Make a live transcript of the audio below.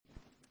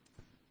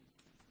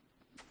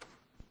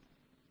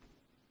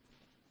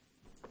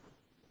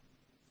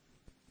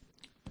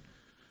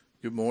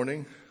Good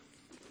morning,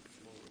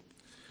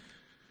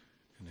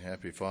 and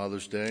happy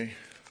Father's Day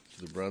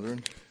to the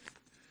brethren.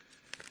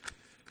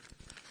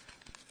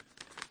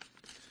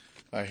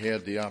 I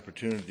had the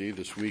opportunity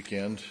this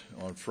weekend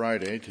on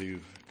Friday to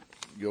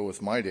go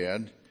with my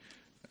dad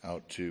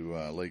out to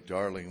Lake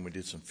Darling, and we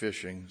did some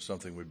fishing,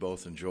 something we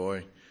both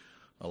enjoy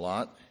a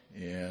lot,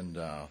 and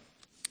it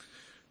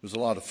was a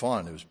lot of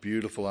fun. It was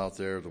beautiful out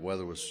there. The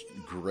weather was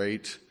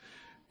great,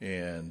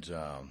 and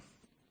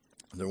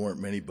there weren't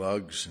many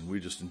bugs, and we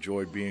just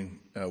enjoyed being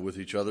with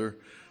each other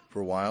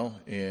for a while.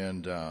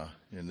 And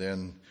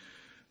then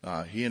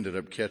he ended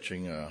up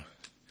catching a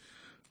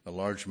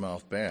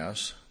largemouth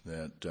bass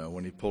that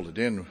when he pulled it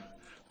in,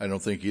 I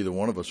don't think either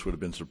one of us would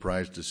have been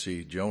surprised to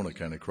see Jonah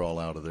kind of crawl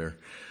out of there.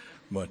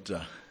 But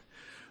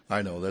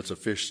I know that's a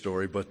fish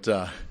story. But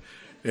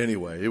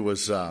anyway, it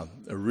was a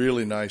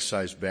really nice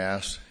sized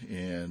bass,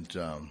 and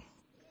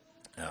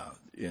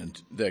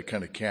that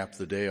kind of capped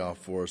the day off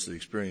for us, the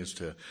experience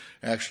to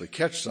actually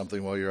catch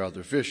something while you're out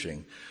there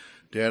fishing.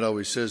 Dad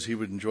always says he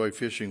would enjoy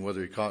fishing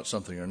whether he caught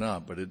something or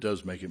not, but it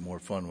does make it more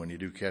fun when you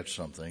do catch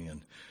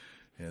something.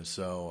 And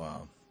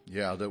so,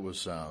 that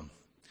was,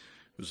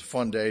 it was a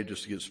fun day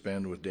just to get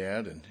spent with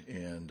Dad,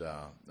 and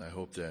I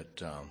hope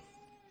that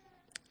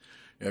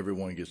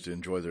everyone gets to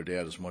enjoy their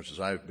dad as much as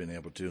I've been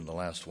able to in the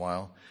last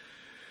while.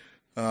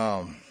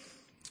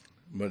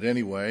 But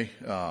anyway,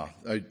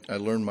 I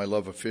learned my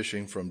love of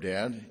fishing from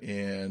Dad,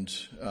 and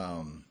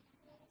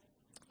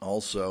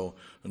also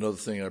another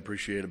thing I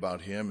appreciate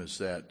about him is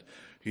that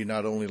he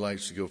not only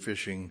likes to go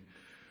fishing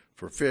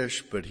for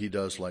fish, but he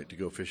does like to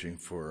go fishing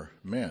for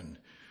men.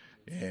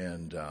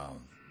 And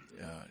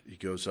he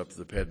goes up to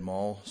the Ped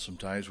Mall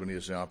sometimes when he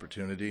has the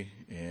opportunity,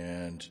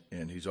 and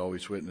he's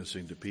always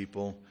witnessing to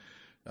people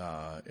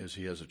as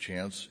he has a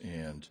chance.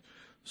 And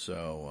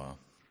so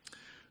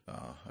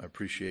I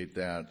appreciate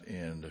that,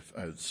 and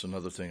it's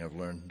another thing I've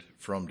learned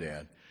from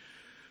Dad.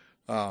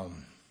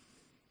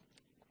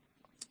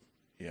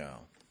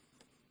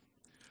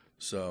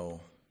 So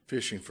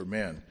fishing for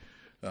men.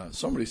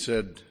 Somebody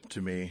said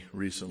to me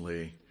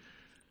recently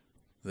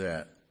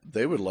that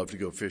they would love to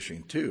go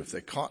fishing too if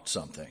they caught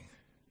something.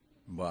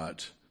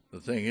 But the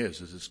thing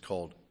is it's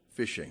called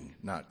fishing,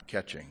 not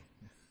catching.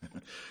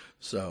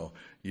 So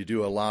you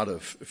do a lot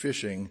of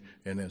fishing,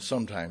 and then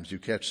sometimes you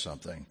catch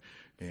something.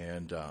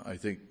 And I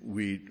think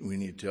we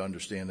need to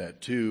understand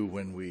that too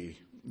when we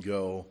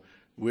go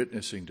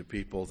witnessing to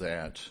people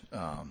that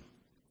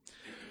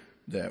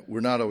we're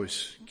not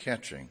always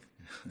catching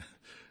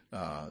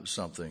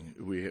something.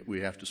 We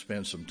have to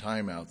spend some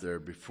time out there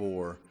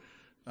before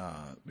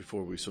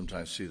we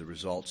sometimes see the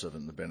results of it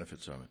and the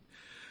benefits of it.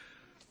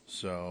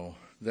 So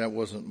that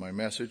wasn't my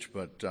message,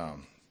 but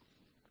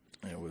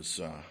it was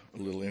a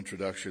little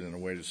introduction and a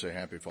way to say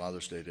Happy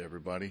Father's Day to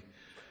everybody.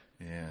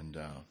 And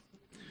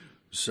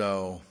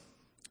so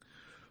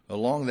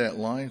along that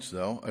lines,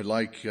 though, I'd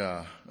like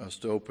us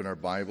to open our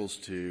Bibles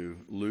to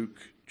Luke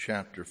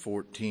chapter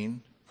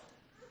 14.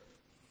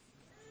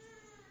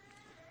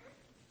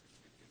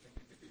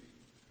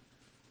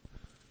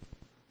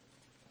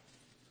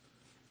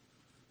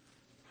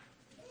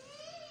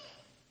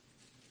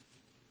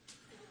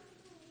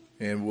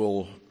 And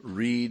we'll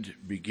read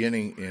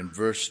beginning in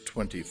verse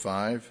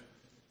 25.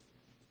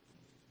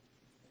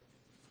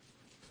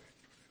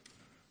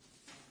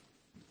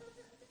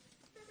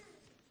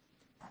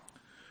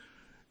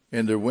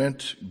 And there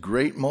went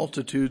great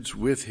multitudes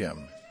with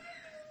him,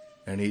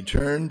 and he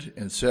turned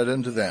and said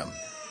unto them,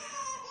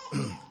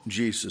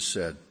 Jesus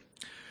said,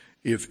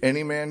 If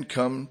any man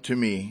come to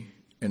me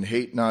and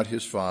hate not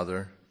his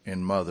father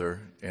and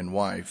mother and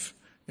wife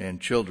and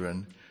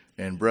children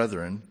and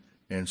brethren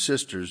and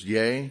sisters,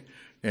 yea,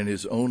 and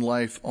his own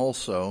life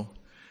also,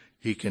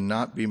 he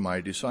cannot be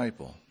my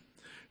disciple.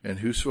 And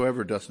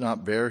whosoever doth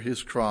not bear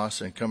his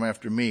cross and come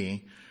after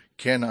me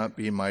cannot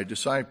be my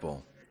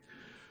disciple.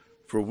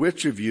 For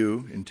which of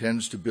you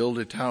intending to build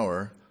a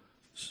tower,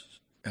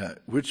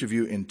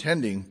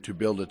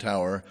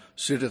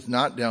 sitteth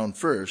not down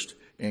first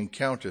and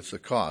counteth the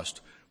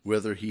cost,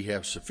 whether he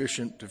have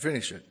sufficient to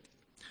finish it?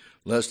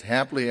 Lest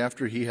haply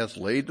after he hath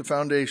laid the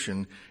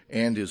foundation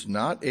and is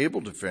not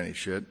able to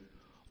finish it,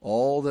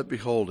 all that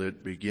behold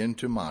it begin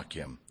to mock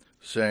him,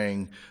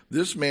 saying,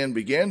 This man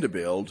began to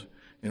build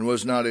and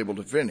was not able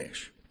to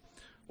finish.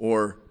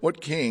 Or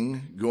what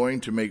king, going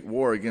to make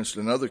war against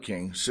another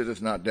king,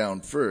 sitteth not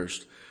down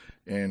first,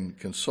 and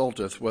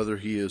consulteth whether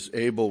he is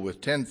able with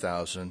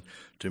 10,000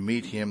 to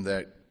meet him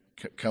that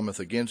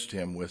cometh against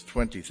him with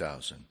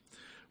 20,000?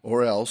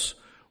 Or else,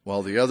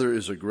 while the other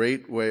is a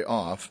great way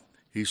off,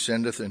 he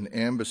sendeth an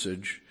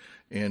ambassage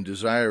and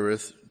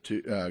desireth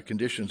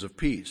conditions of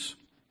peace.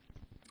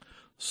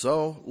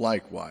 So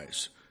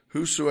likewise,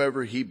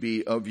 whosoever he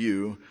be of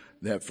you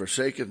that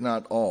forsaketh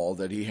not all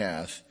that he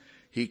hath,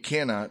 he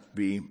cannot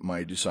be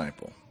my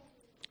disciple.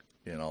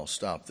 And I'll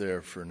stop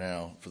there for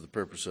now for the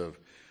purpose of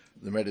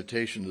the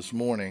meditation this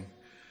morning.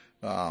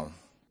 I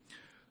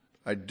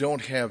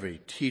don't have a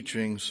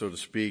teaching, so to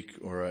speak,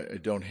 or I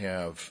don't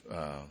have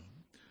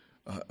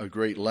a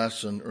great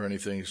lesson or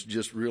anything. It's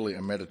just really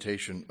a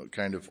meditation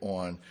kind of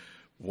on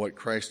what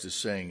Christ is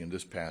saying in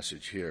this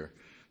passage here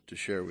to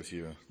share with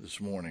you this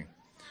morning.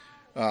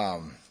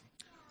 A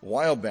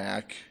while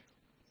back,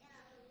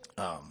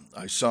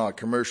 I saw a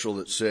commercial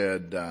that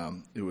said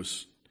it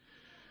was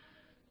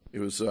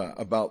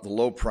about the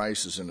low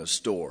prices in a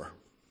store,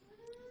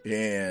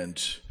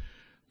 and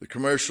the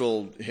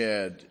commercial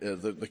had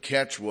the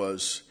catch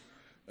was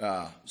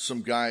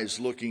some guys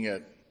looking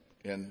at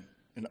an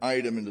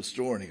item in the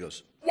store, and he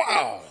goes,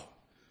 "Wow,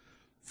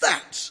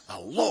 that's a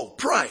low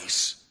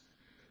price."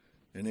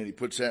 And then he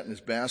puts that in his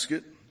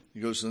basket.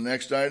 He goes to the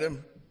next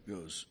item. He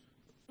goes,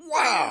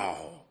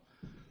 "Wow,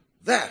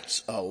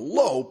 that's a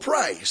low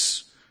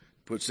price."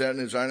 Puts that in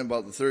his item.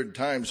 About the third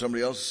time,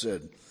 somebody else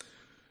said,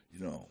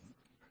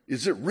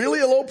 "Is it really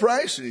a low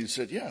price?" And he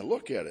said, "Yeah,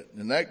 look at it."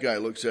 And that guy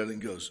looks at it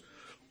and goes,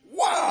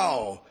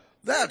 "Wow,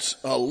 that's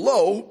a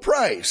low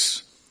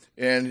price."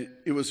 And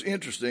it was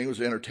interesting. It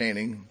was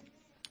entertaining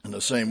in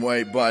the same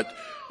way, but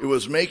it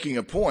was making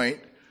a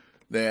point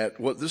that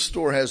what this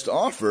store has to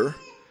offer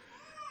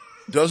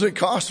doesn't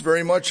cost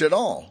very much at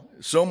all.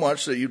 So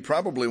much that you'd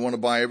probably want to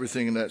buy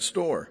everything in that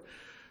store.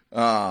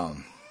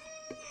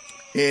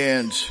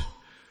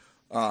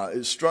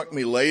 It struck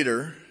me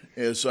later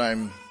as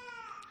I'm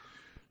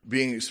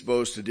being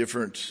exposed to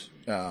different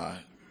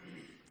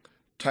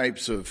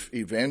types of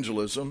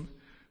evangelism,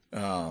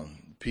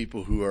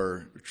 people who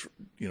are,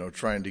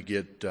 trying to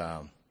get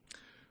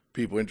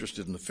people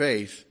interested in the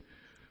faith,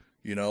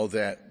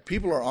 that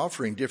people are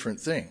offering different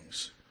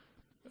things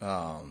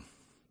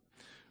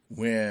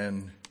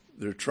when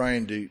they're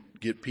trying to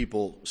get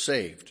people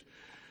saved.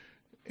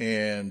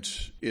 And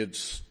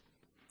it's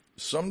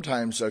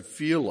sometimes I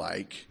feel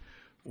like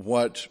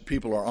what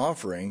people are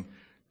offering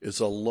is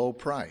a low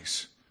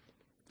price,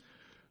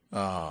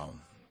 that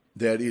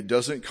it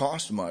doesn't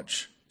cost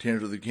much to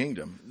enter the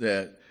kingdom,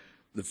 that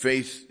the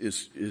faith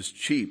is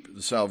cheap,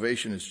 the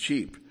salvation is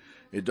cheap.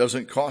 It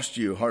doesn't cost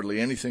you hardly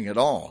anything at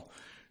all.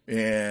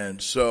 And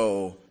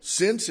so,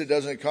 since it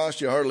doesn't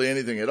cost you hardly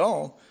anything at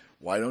all,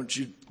 why don't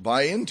you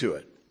buy into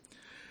it?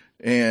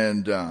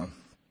 And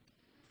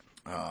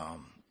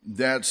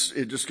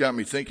it just got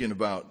me thinking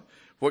about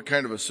what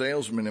kind of a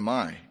salesman am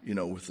I,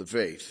 with the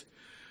faith?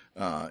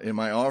 Am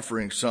I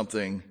offering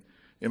something?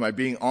 Am I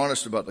being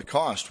honest about the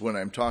cost when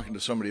I'm talking to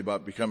somebody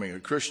about becoming a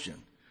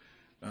Christian?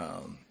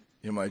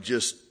 Am I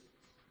just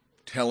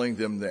telling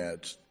them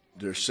that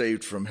they're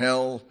saved from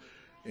hell?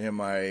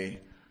 Am I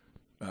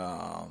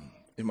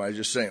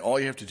just saying all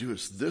you have to do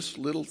is this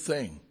little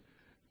thing?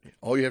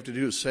 All you have to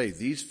do is say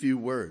these few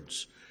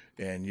words,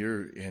 and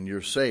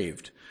you're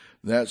saved.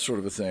 That sort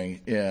of a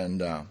thing.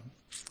 And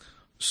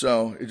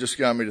so it just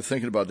got me to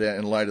thinking about that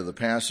in light of the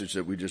passage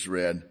that we just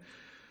read.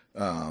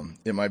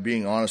 Am I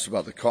being honest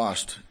about the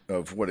cost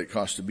of what it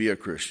costs to be a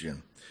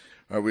Christian?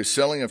 Are we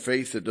selling a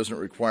faith that doesn't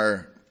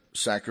require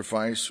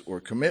sacrifice or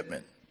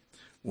commitment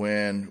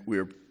when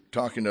we're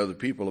talking to other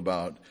people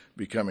about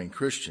becoming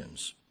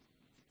Christians?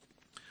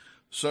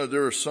 So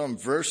there are some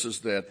verses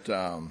that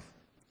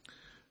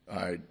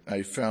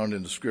I found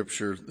in the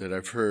Scripture that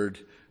I've heard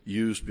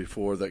used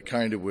before that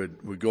kind of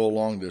would go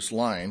along this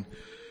line.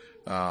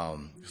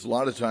 Because a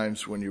lot of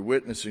times when you're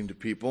witnessing to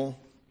people,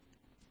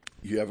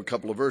 you have a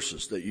couple of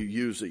verses that you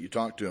use, that you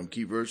talk to them,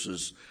 key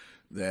verses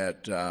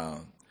that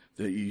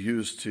you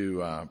use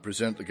to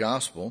present the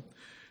gospel.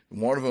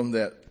 And one of them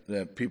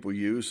that people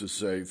use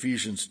is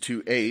Ephesians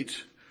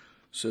 2:8,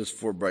 says,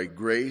 "For by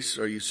grace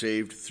are you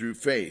saved through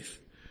faith,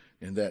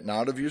 and that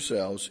not of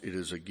yourselves, it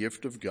is a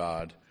gift of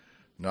God,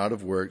 not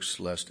of works,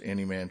 lest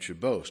any man should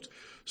boast."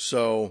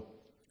 So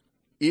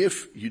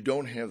if you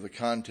don't have the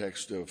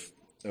context of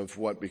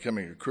what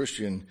becoming a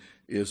Christian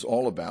is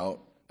all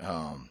about,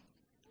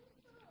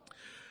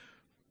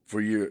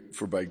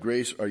 for by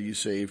grace are you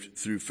saved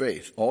through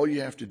faith. All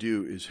you have to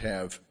do is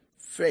have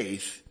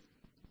faith,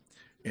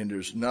 and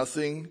there's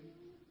nothing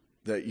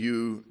that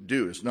you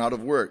do. It's not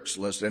of works,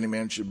 lest any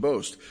man should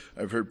boast.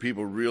 I've heard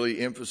people really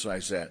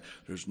emphasize that.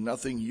 There's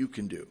nothing you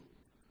can do.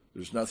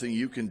 There's nothing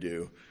you can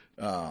do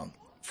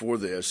for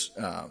this.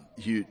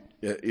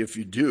 If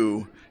you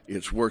do,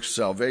 it's works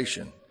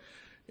salvation.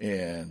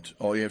 And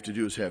all you have to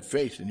do is have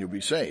faith, and you'll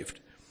be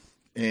saved.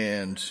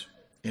 And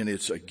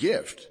it's a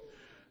gift.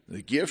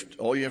 The gift,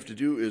 all you have to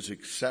do is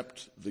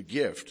accept the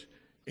gift,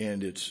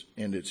 and it's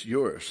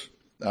yours.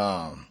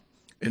 And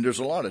there's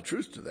a lot of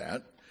truth to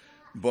that,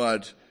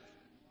 but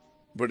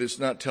it's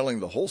not telling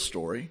the whole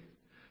story,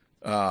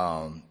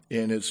 and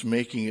it's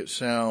making it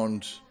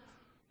sound,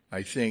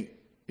 I think,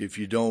 if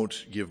you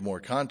don't give more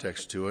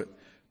context to it,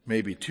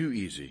 maybe too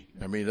easy.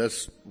 I mean,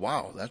 that's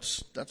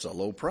a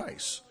low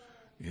price,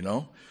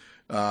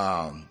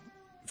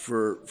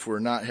 for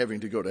not having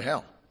to go to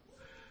hell,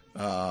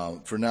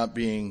 for not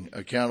being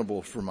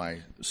accountable for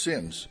my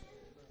sins,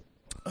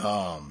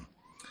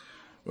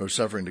 or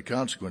suffering the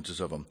consequences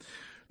of them.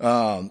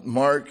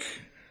 Mark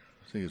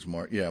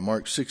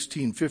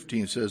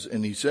 16:15 says,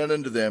 "And he said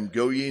unto them,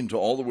 Go ye into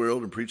all the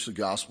world and preach the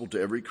gospel to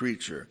every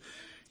creature.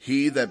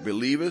 He that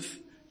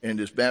believeth and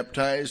is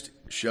baptized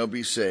shall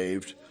be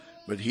saved,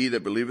 but he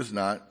that believeth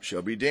not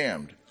shall be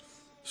damned.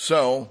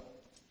 So,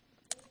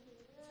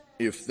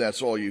 if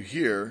that's all you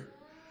hear,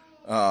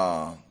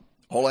 all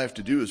I have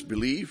to do is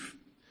believe,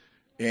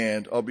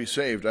 and I'll be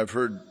saved. I've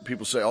heard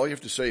people say, all you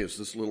have to say is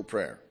this little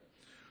prayer: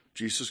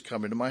 Jesus,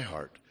 come into my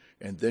heart,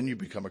 and then you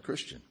become a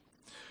Christian.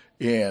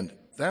 And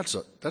that's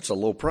a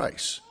low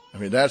price. I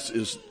mean,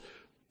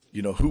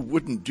 who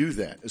wouldn't do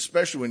that,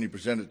 especially when you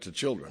present it to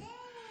children?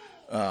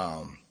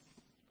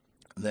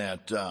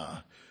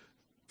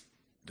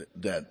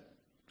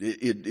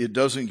 It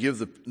doesn't give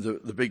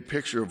the big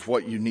picture of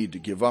what you need to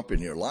give up in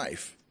your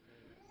life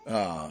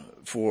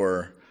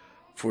for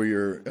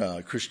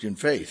your Christian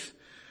faith.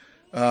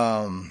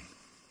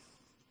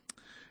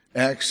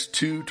 Acts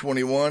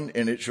 2:21,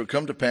 and it shall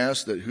come to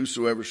pass that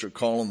whosoever shall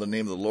call on the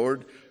name of the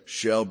Lord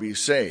shall be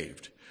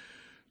saved.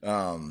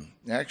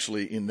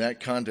 Actually, in that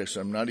context,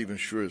 I'm not even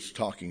sure it's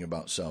talking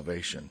about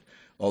salvation.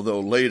 Although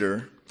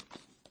later,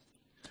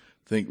 I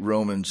think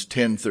Romans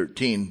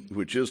 10:13,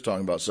 which is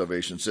talking about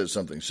salvation, says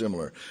something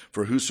similar.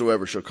 For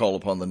whosoever shall call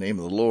upon the name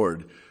of the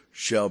Lord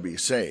shall be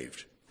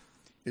saved.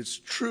 It's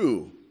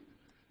true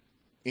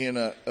in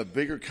a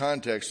bigger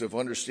context of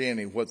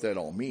understanding what that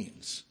all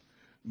means.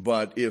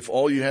 But if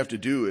all you have to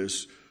do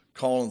is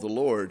call on the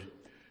Lord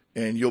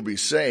and you'll be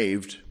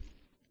saved,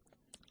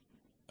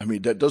 I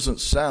mean, that doesn't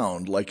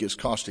sound like it's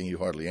costing you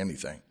hardly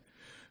anything.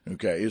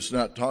 Okay, it's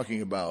not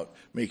talking about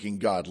making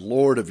God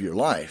Lord of your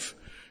life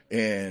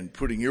and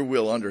putting your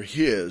will under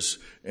His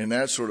and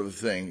that sort of a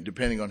thing,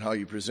 depending on how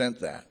you present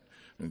that.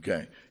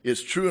 Okay,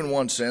 it's true in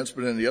one sense,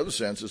 but in the other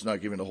sense, it's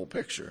not giving the whole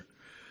picture.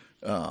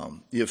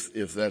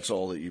 If that's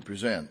all that you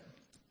present.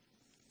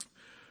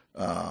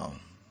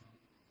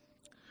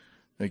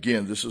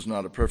 Again, this is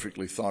not a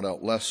perfectly thought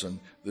out lesson.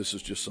 This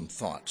is just some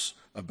thoughts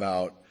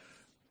about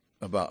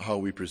how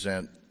we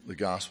present the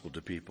gospel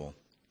to people.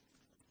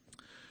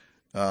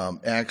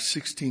 Acts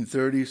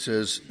 16:30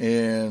 says,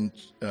 and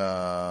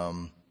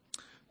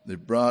they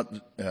brought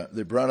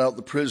out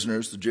the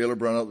prisoners. The jailer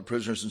brought out the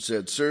prisoners and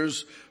said,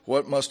 Sirs,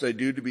 what must I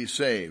do to be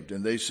saved?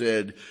 And they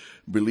said,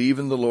 Believe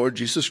in the Lord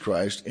Jesus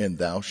Christ, and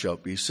thou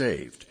shalt be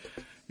saved.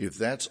 If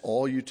that's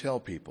all you tell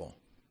people,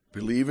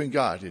 believe in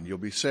God and you'll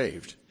be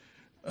saved.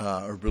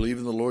 Or believe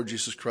in the Lord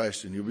Jesus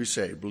Christ and you'll be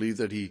saved. Believe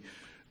that He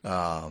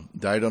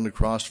died on the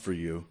cross for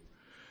you.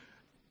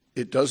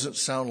 It doesn't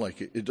sound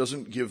like it. It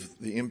doesn't give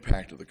the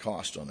impact of the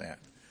cost on that.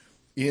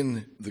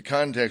 In the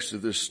context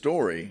of this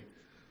story,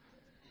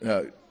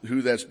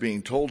 who that's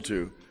being told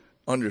to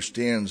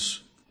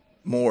understands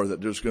more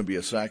that there's going to be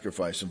a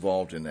sacrifice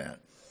involved in that.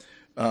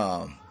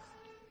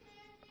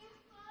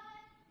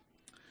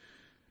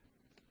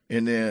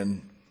 And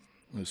then,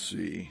 let's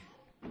see.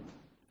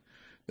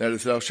 That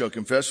if thou shalt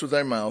confess with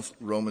thy mouth,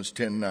 Romans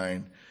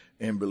 10:9,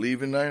 and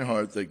believe in thine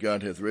heart that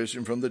God hath raised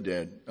him from the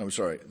dead.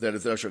 That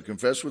if thou shalt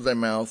confess with thy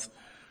mouth,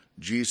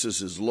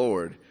 Jesus is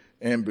Lord,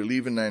 and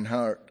believe in thine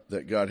heart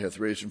that God hath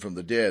raised him from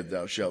the dead,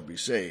 thou shalt be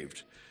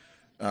saved.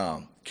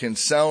 Can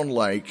sound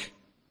like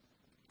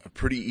a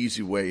pretty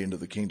easy way into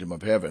the kingdom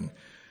of heaven,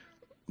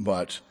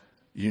 but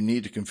you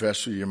need to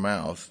confess with your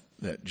mouth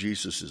that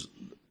Jesus is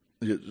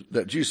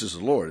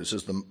Lord. It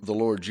says the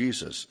Lord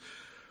Jesus.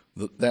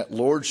 That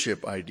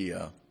lordship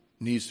idea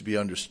needs to be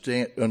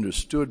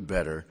understood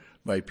better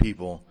by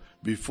people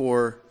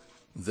before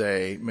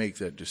they make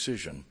that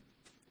decision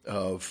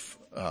of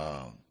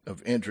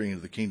entering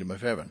into the kingdom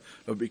of heaven,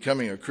 of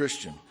becoming a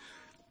Christian.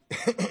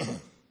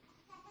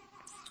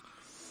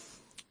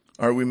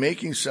 Are we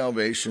making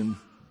salvation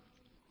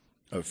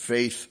a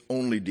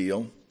faith-only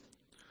deal?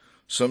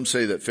 Some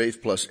say that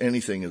faith plus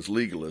anything is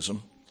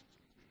legalism.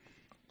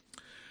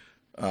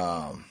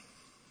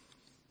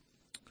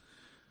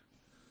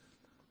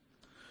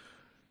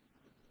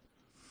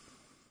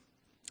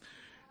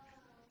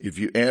 If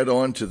you add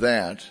on to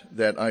that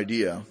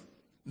idea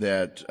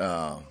that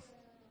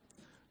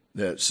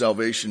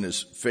salvation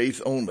is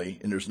faith only,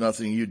 and there's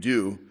nothing you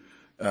do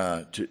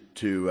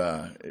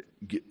to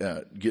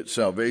get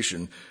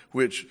salvation,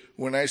 which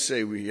when I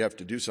say we have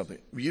to do something,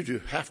 you do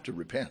have to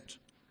repent.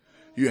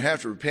 You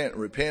have to repent.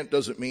 Repent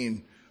doesn't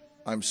mean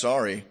I'm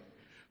sorry.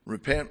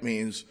 Repent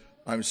means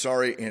I'm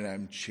sorry and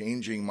I'm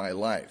changing my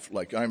life.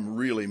 Like I'm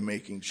really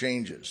making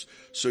changes.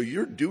 So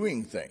you're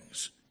doing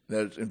things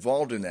that's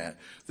involved in that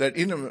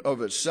in and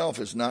of itself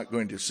is not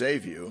going to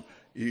save you.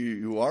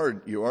 You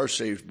are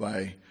saved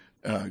by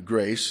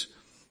grace,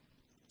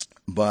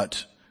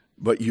 but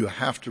you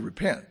have to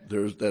repent.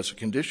 That's a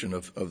condition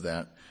of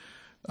that.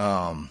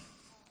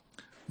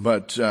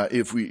 But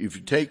if you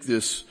take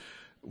this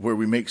where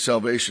we make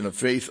salvation a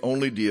faith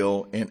only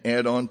deal and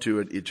add on to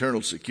it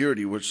eternal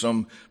security, which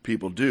some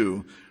people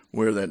do,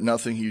 where that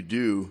nothing you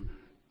do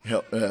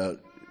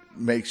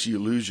makes you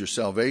lose your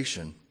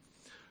salvation.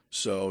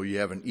 So you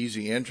have an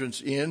easy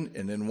entrance in,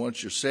 and then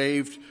once you're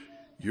saved.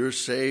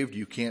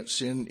 You can't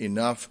sin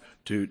enough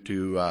to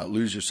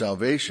lose your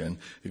salvation.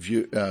 If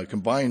you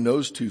combine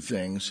those two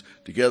things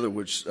together,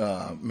 which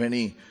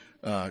many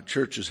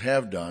churches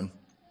have done,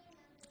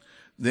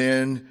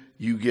 then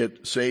you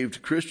get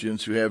saved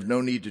Christians who have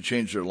no need to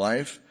change their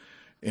life,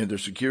 and their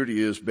security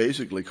is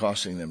basically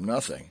costing them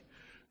nothing.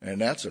 And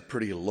that's a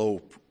pretty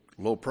low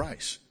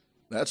price.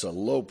 That's a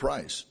low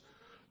price.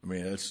 I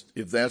mean,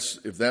 if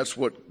that's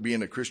what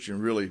being a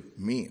Christian really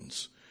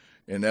means,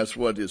 and that's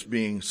what is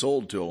being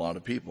sold to a lot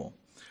of people.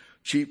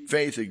 Cheap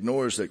faith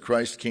ignores that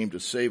Christ came to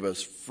save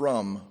us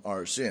from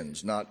our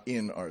sins, not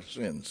in our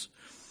sins.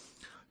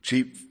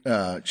 Cheap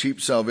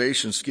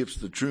salvation skips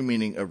the true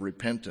meaning of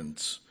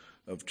repentance,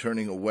 of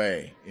turning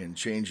away and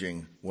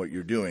changing what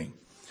you're doing.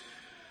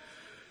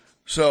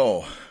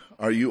 So,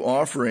 are you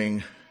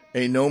offering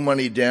a no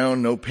money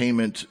down, no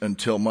payment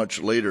until much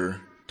later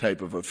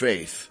type of a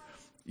faith,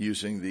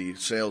 using the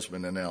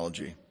salesman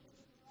analogy?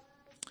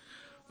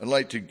 I'd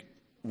like to,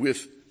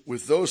 with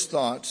those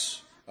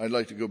thoughts, I'd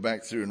like to go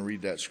back through and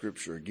read that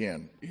scripture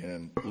again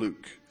in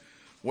Luke.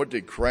 What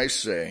did Christ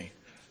say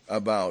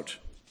about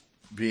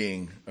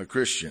being a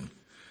Christian?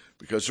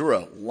 Because there were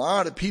a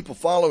lot of people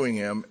following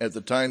him at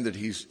the time that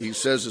he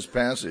says this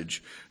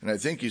passage, and I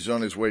think he's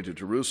on his way to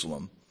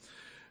Jerusalem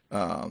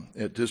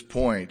at this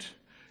point,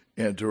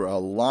 and there were a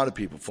lot of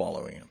people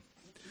following him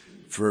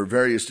for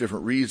various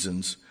different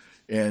reasons,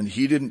 and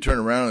he didn't turn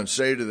around and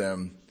say to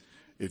them,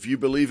 "If you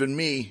believe in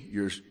me,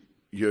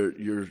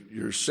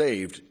 you're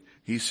saved."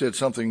 He said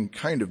something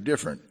kind of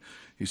different.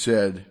 He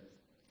said,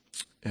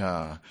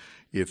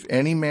 "If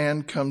any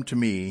man come to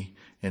me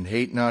and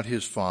hate not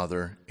his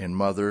father and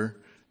mother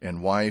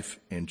and wife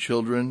and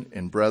children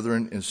and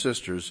brethren and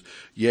sisters,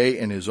 yea,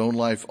 and his own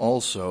life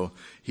also,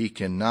 he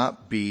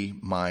cannot be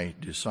my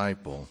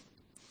disciple.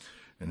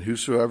 And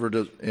whosoever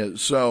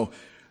does..." So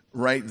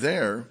right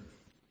there,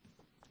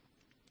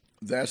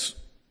 that's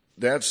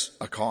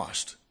a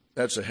cost.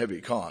 That's a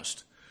heavy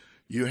cost.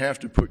 You have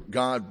to put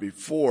God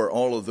before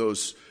all of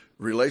those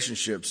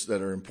relationships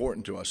that are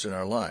important to us in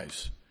our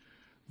lives.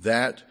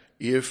 That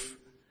if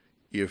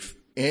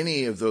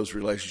any of those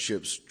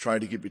relationships try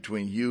to get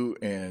between you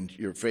and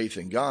your faith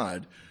in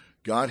God,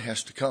 God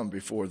has to come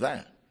before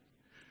that.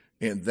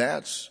 And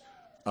that's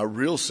a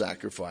real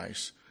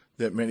sacrifice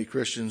that many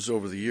Christians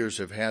over the years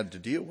have had to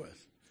deal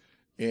with.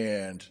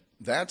 And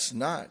that's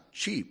not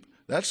cheap.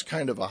 That's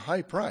kind of a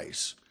high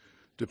price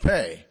to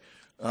pay,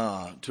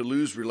 to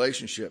lose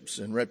relationships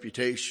and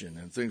reputation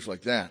and things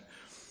like that.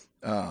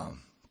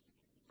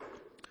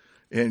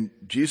 And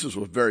Jesus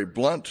was very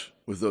blunt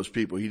with those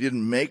people. He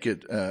didn't make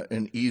it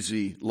an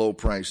easy,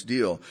 low-price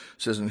deal.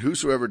 It says, "And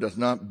whosoever doth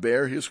not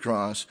bear his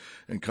cross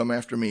and come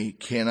after me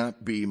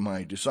cannot be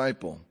my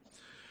disciple.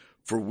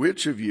 For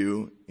which of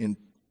you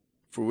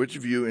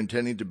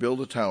intending to build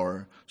a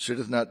tower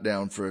sitteth not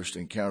down first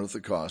and counteth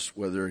the cost,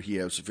 whether he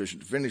have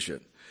sufficient to finish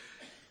it?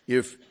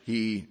 If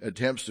he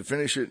attempts to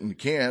finish it and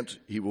can't,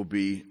 he will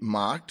be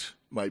mocked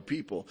by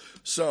people."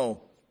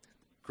 So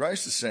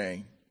Christ is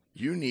saying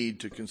you need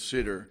to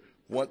consider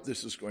what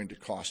this is going to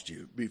cost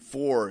you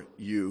before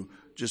you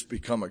just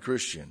become a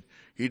Christian.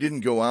 He didn't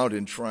go out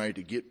and try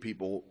to get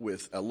people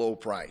with a low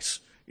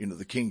price into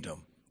the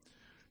kingdom.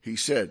 He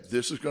said,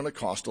 this is going to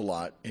cost a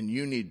lot, and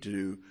you need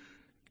to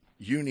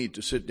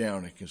sit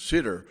down and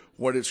consider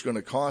what it's going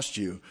to cost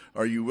you.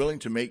 Are you willing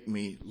to make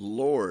me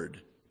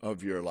Lord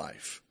of your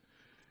life?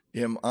 Are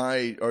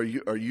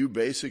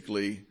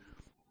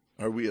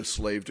we a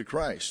slave to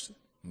Christ?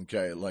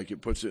 Okay, like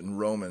it puts it in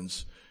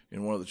Romans,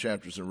 in one of the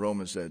chapters in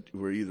Romans, that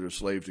we're either a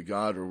slave to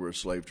God or we're a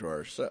slave to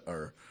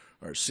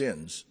our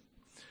sins.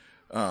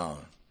 Are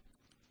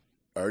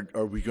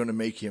we going to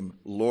make him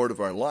Lord of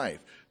our life?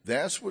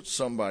 That's what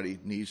somebody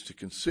needs to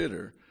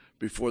consider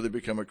before they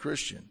become a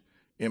Christian.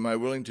 Am I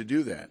willing to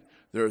do that?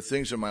 There are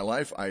things in my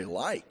life I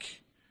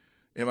like.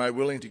 Am I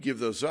willing to give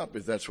those up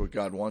if that's what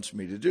God wants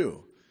me to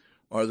do?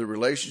 Are there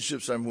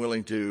relationships I'm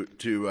willing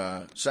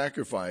to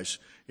sacrifice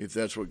if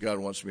that's what God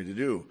wants me to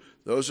do?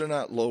 Those are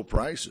not low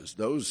prices.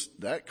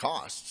 That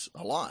costs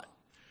a lot.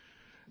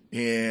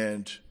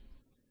 And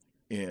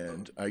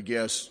I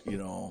guess,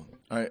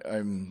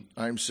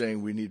 I'm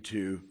saying we need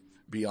to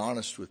be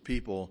honest with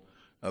people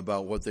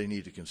about what they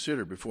need to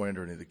consider before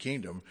entering the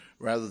kingdom,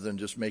 rather than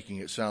just making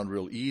it sound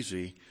real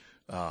easy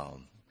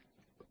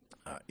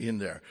in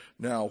there.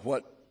 Now,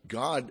 what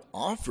God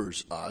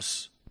offers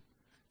us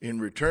in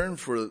return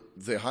for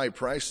the high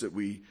price that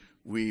we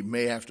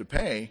may have to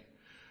pay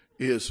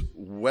is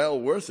well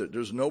worth it.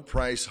 There's no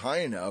price high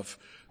enough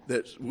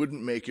that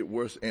wouldn't make it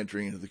worth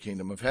entering into the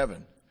kingdom of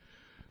heaven.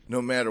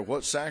 No matter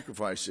what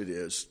sacrifice it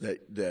is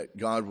that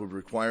God would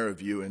require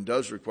of you and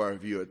does require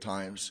of you at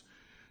times,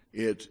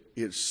 it's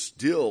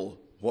still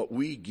what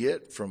we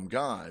get from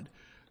God,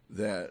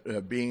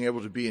 that being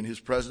able to be in his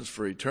presence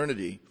for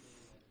eternity,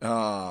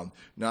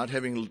 not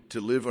having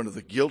to live under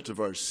the guilt of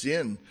our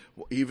sin,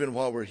 even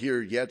while we're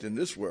here yet in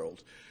this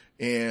world,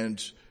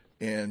 and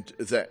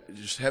that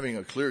just having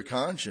a clear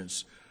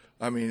conscience.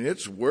 I mean,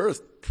 it's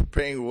worth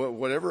paying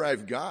whatever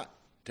I've got.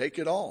 Take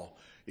it all.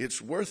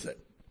 It's worth it.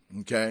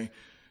 Okay?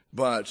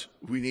 But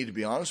we need to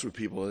be honest with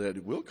people that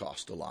it will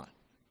cost a lot.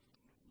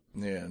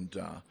 And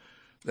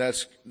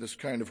that's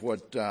kind of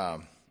what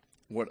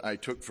I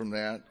took from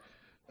that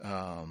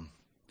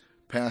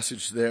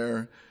passage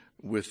there,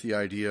 with the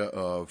idea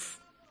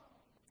of,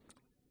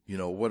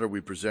 what are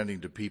we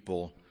presenting to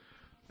people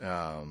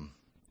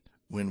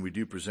when we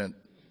do present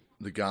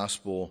the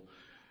gospel?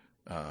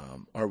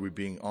 Are we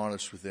being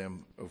honest with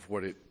them of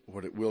what it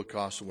will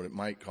cost and what it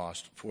might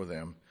cost for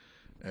them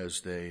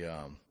as they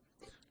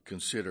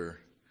consider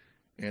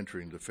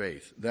entering the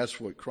faith? That's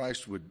what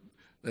Christ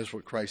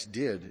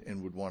did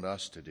and would want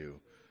us to do,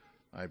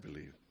 I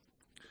believe.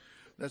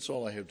 That's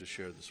all I have to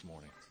share this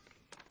morning.